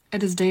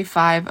It is day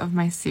 5 of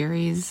my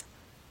series,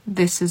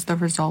 This is the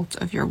Result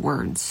of Your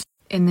Words.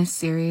 In this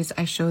series,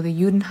 I show the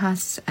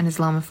Judenhass and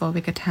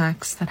Islamophobic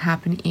attacks that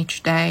happen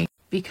each day,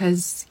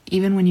 because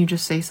even when you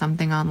just say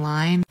something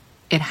online,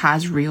 it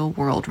has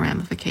real-world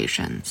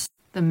ramifications.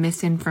 The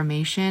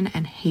misinformation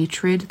and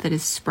hatred that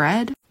is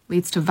spread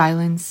leads to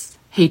violence,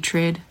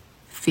 hatred,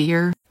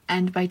 fear,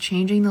 and by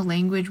changing the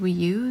language we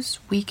use,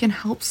 we can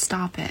help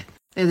stop it.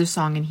 There's a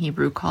song in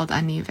Hebrew called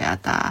Ani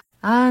ve'ata.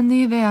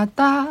 Ani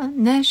ve'ata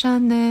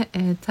neshane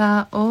et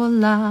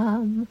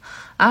ha'olam.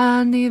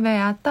 Ani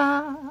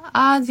ve'ata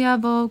az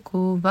yavo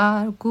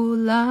kuvar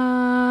kulam.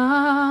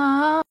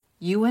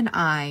 You and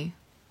I,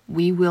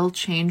 we will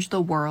change the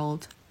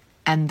world,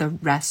 and the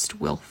rest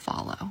will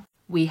follow.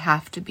 We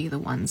have to be the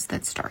ones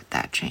that start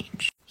that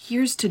change.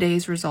 Here's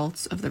today's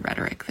results of the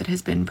rhetoric that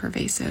has been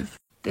pervasive.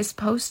 This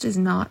post is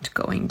not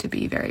going to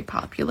be very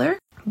popular,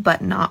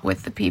 but not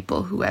with the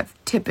people who have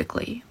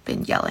typically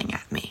been yelling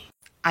at me.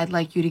 I'd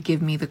like you to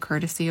give me the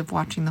courtesy of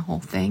watching the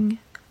whole thing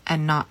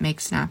and not make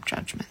snap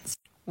judgments.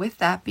 With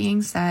that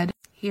being said,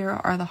 here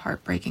are the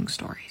heartbreaking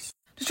stories.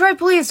 Detroit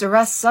police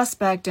arrest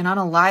suspect in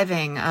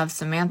unaliving of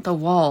Samantha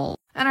Wall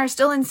and are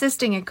still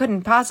insisting it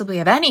couldn't possibly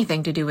have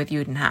anything to do with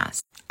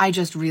Judenhass. I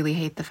just really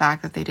hate the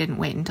fact that they didn't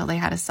wait until they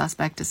had a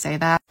suspect to say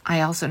that.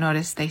 I also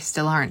noticed they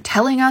still aren't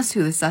telling us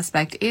who the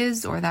suspect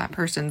is or that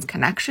person's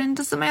connection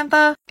to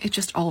Samantha. It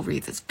just all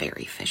reads as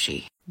very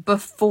fishy.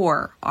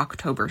 Before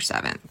October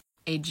 7th,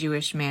 a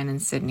Jewish man in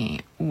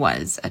Sydney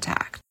was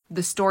attacked.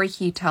 The story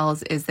he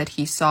tells is that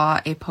he saw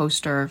a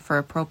poster for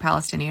a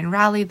pro-Palestinian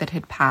rally that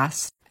had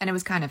passed, and it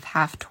was kind of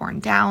half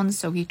torn down,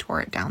 so he tore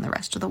it down the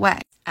rest of the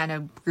way. And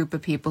a group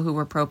of people who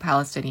were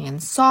pro-Palestinian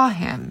saw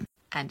him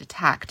and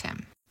attacked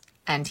him.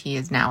 And he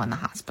is now in the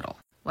hospital.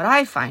 What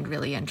I find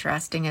really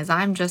interesting is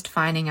I'm just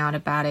finding out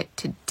about it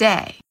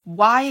today.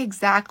 Why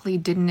exactly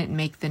didn't it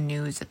make the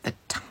news at the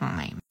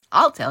time?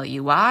 I'll tell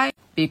you why.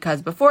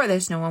 Because before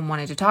this, no one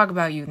wanted to talk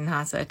about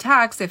Judenhass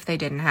attacks if they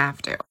didn't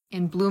have to.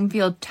 In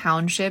Bloomfield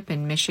Township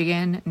in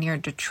Michigan, near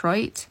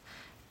Detroit,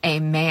 a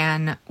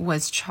man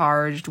was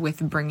charged with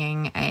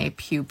bringing a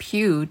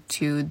pew-pew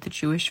to the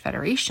Jewish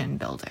Federation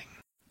building.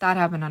 That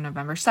happened on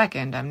November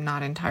 2nd. I'm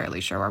not entirely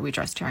sure why we're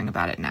just hearing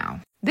about it now.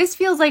 This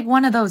feels like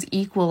one of those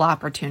equal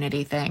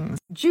opportunity things.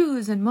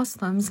 Jews and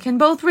Muslims can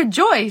both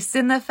rejoice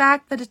in the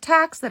fact that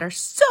attacks that are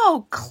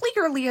so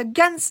clearly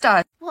against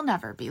us will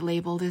never be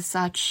labeled as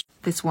such.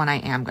 This one I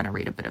am going to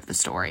read a bit of the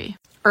story.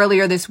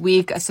 Earlier this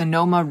week, a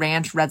Sonoma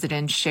Ranch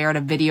resident shared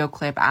a video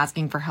clip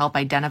asking for help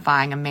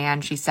identifying a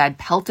man she said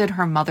pelted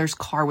her mother's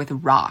car with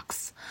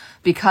rocks.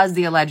 Because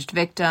the alleged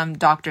victim,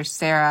 Dr.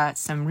 Sarah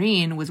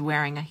Samreen, was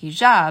wearing a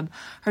hijab,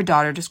 her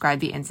daughter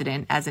described the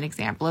incident as an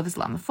example of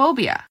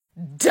Islamophobia.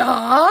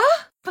 Duh!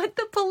 But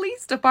the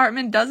police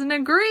department doesn't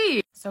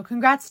agree. So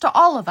congrats to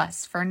all of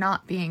us for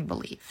not being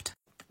believed.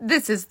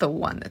 This is the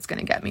one that's going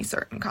to get me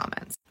certain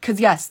comments.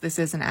 Because yes, this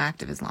is an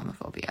act of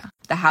Islamophobia.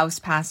 The House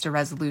passed a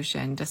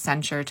resolution to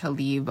censure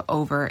Tlaib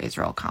over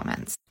Israel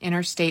comments. In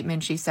her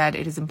statement, she said,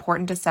 "It is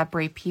important to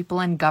separate people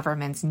and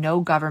governments.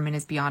 No government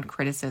is beyond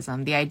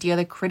criticism. The idea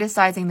that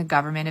criticizing the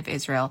government of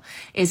Israel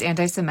is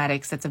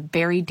anti-Semitic sets a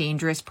very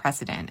dangerous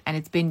precedent, and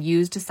it's been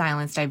used to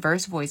silence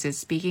diverse voices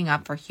speaking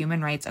up for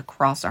human rights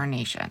across our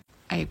nation."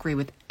 I agree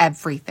with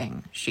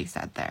everything she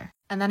said there.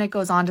 And then it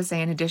goes on to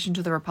say, in addition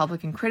to the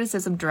Republican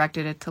criticism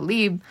directed at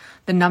Tlaib,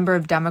 the number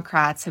of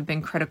Democrats have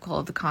been critical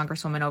of the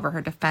Congresswoman over her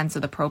defense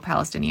of the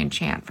pro-Palestinian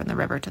chant from the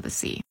river to the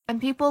sea.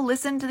 And people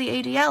listen to the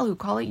ADL who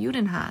call it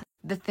Judenhass.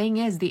 The thing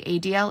is, the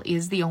ADL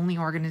is the only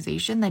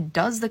organization that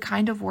does the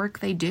kind of work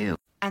they do.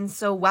 And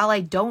so while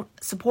I don't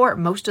support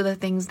most of the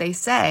things they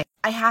say,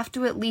 I have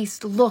to at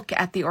least look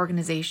at the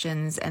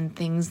organizations and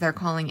things they're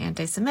calling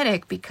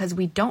anti-Semitic because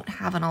we don't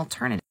have an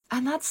alternative.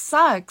 And that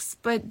sucks,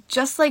 but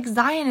just like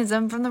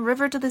Zionism, from the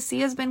river to the sea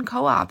has been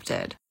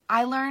co-opted.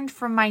 I learned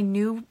from my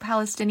new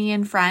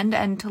Palestinian friend,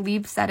 and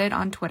Tlaib said it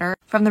on Twitter,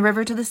 "From the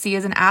river to the sea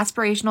is an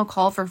aspirational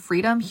call for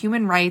freedom,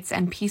 human rights,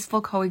 and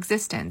peaceful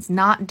coexistence,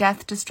 not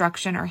death,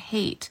 destruction, or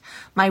hate.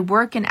 My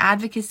work and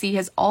advocacy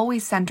has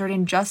always centered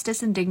in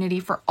justice and dignity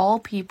for all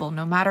people,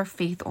 no matter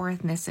faith or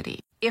ethnicity."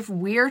 If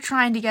we're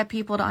trying to get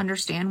people to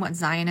understand what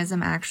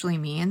Zionism actually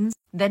means,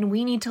 then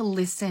we need to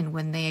listen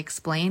when they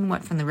explain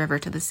what from the river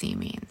to the sea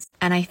means.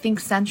 And I think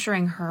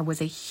censuring her was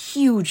a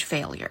huge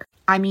failure.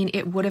 I mean,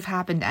 it would have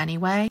happened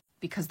anyway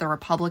because the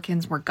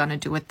Republicans were gonna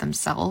do it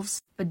themselves.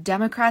 But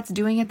Democrats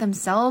doing it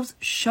themselves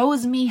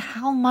shows me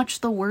how much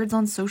the words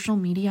on social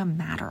media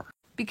matter.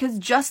 Because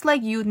just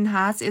like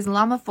Judenhass,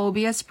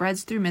 Islamophobia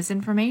spreads through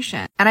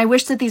misinformation. And I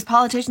wish that these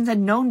politicians had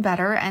known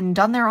better and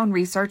done their own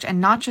research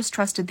and not just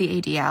trusted the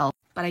ADL.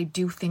 But I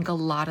do think a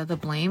lot of the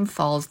blame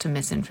falls to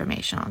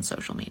misinformation on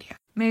social media.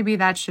 Maybe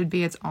that should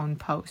be its own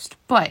post.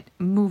 But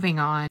moving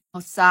on.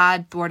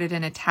 Mossad thwarted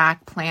an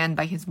attack planned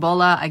by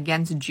Hezbollah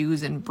against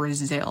Jews in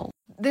Brazil.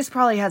 This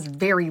probably has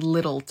very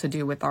little to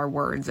do with our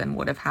words and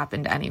would have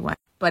happened anyway.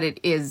 But it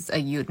is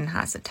a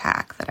Judenhass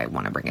attack that I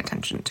want to bring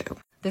attention to.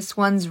 This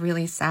one's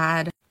really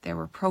sad. There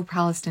were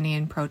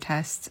pro-Palestinian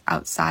protests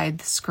outside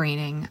the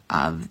screening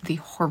of the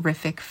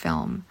horrific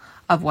film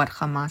of what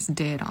Hamas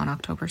did on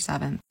October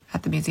 7th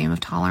at the Museum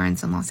of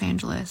Tolerance in Los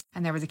Angeles.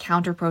 And there was a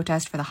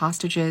counter-protest for the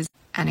hostages,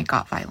 and it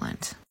got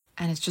violent.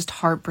 And it's just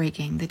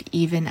heartbreaking that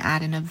even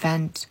at an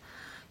event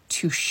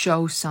to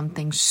show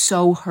something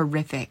so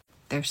horrific,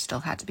 there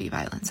still had to be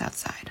violence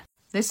outside.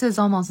 This is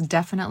almost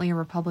definitely a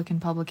Republican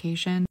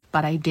publication,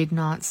 but I did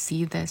not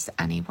see this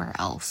anywhere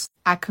else.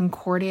 At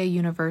Concordia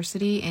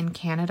University in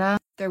Canada,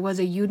 there was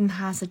a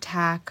Judenhass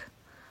attack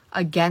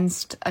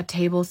against a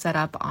table set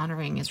up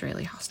honoring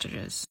Israeli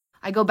hostages.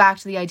 I go back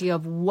to the idea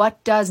of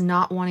what does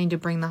not wanting to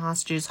bring the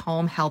hostages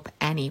home help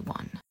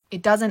anyone?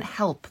 It doesn't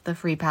help the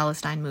Free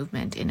Palestine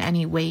movement in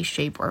any way,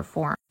 shape, or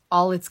form.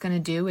 All it's going to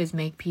do is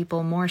make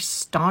people more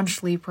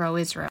staunchly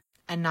pro-Israel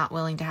and not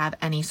willing to have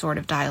any sort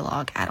of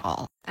dialogue at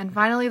all. And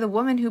finally, the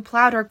woman who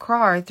plowed her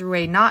car through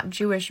a not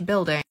Jewish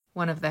building,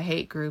 one of the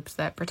hate groups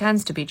that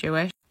pretends to be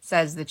Jewish,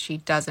 says that she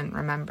doesn't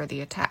remember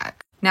the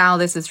attack. Now,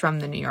 this is from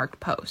the New York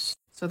Post.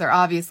 So they're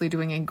obviously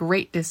doing a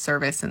great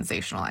disservice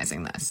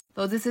sensationalizing this.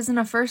 Though this isn't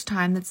a first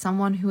time that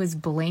someone who has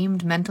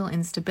blamed mental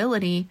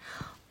instability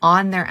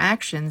on their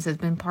actions has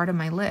been part of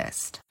my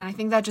list. And I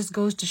think that just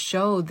goes to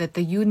show that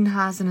the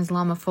Judenhass and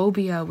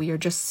Islamophobia we are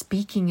just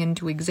speaking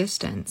into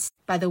existence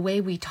by the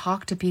way we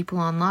talk to people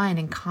online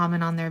and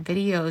comment on their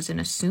videos and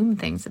assume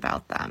things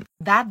about them.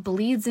 That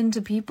bleeds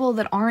into people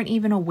that aren't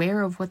even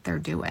aware of what they're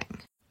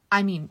doing.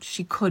 I mean,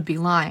 she could be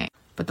lying,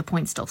 but the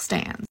point still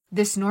stands.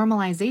 This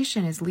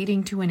normalization is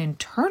leading to an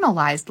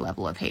internalized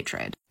level of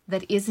hatred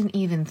that isn't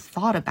even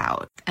thought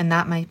about, and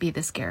that might be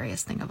the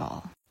scariest thing of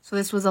all. So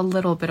this was a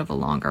little bit of a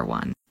longer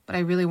one, but I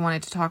really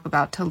wanted to talk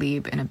about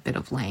Tlaib in a bit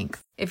of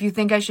length. If you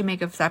think I should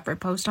make a separate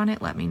post on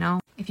it, let me know.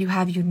 If you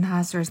have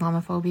Judenhass or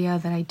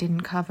Islamophobia that I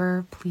didn't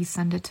cover, please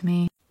send it to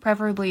me.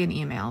 Preferably an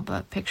email,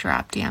 but picture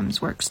app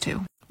DMs works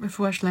too.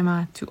 Refuah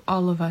shlema to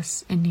all of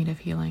us in need of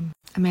healing.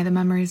 And may the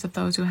memories of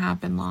those who have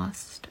been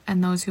lost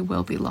and those who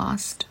will be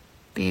lost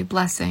be a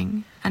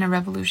blessing and a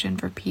revolution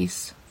for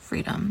peace,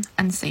 freedom,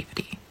 and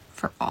safety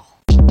for all.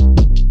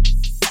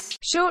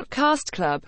 Shortcast Club